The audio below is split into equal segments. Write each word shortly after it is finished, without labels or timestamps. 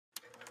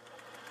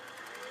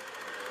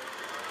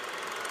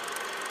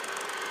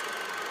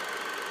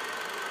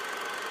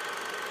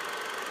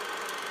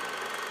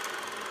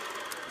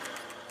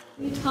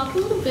Can you talk a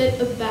little bit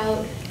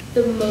about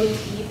the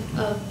motif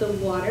of the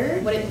water,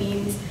 what it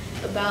means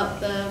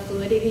about the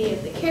fluidity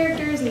of the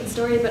characters and the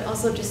story, but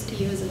also just to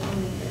you as a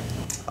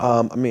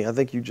filmmaker? I mean, I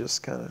think you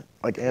just kind of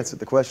like answered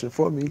the question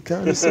for me,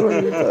 kind of, sort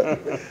of.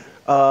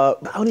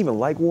 But, I don't even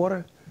like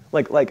water.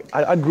 I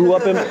grew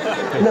up in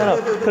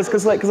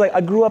because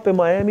I grew up in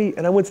Miami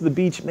and I went to the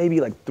beach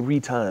maybe like 3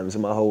 times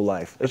in my whole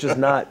life. It's just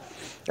not.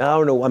 I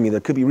don't know. I mean, there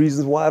could be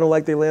reasons why I don't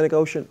like the Atlantic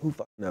Ocean. Who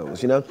fucking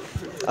knows, you know?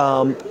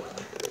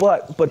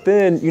 But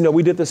then, you know,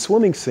 we did the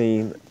swimming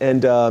scene,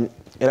 and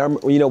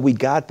you know, we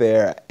got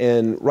there,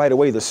 and right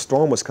away the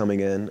storm was coming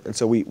in, and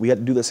so we had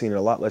to do the scene in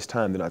a lot less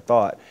time than I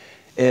thought,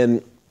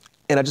 and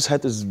I just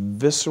had this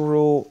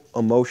visceral,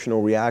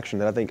 emotional reaction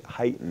that I think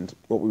heightened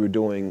what we were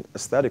doing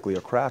aesthetically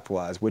or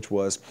craft-wise, which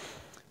was,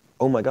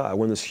 oh my God,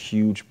 we're in this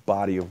huge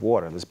body of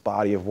water,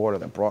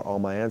 that brought all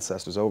my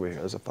ancestors over here.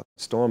 There's a fucking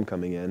storm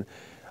coming in.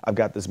 I've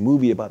got this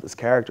movie about this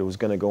character who's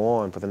gonna go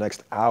on for the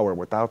next hour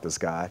without this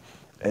guy.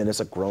 And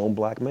it's a grown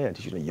black man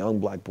teaching a young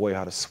black boy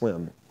how to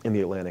swim in the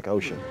Atlantic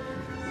Ocean.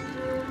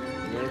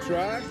 You wanna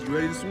try? You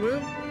ready to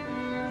swim?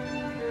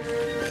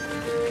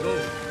 Go.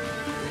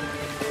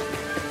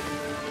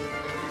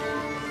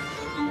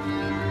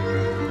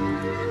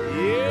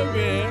 Yeah,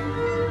 man.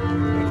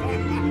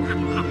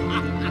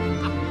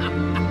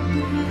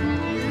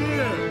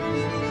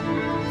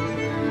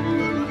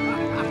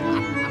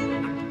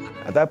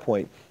 Yeah. At that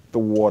point, the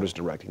water's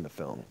directing the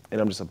film,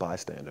 and I'm just a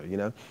bystander, you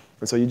know?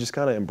 And so you just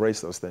kind of embrace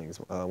those things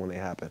when they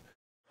happen.